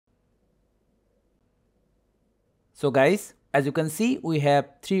So guys, as you can see, we have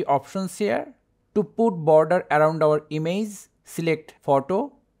three options here. To put border around our image, select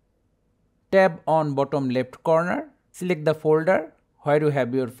photo, tab on bottom left corner, select the folder where you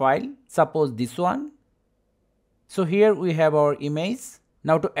have your file, suppose this one. So here we have our image.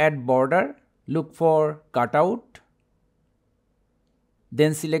 Now to add border, look for cutout.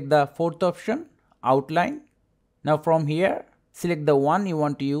 Then select the fourth option, outline. Now from here, select the one you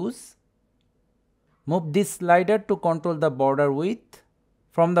want to use. Move this slider to control the border width.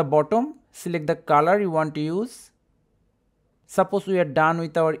 From the bottom, select the color you want to use. Suppose we are done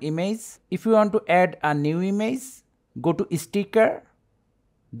with our image. If you want to add a new image, go to sticker,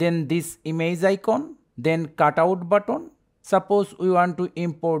 then this image icon, then cutout button. Suppose we want to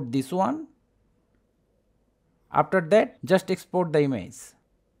import this one. After that, just export the image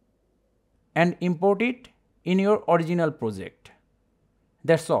and import it in your original project.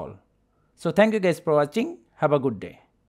 That's all. So thank you guys for watching. Have a good day.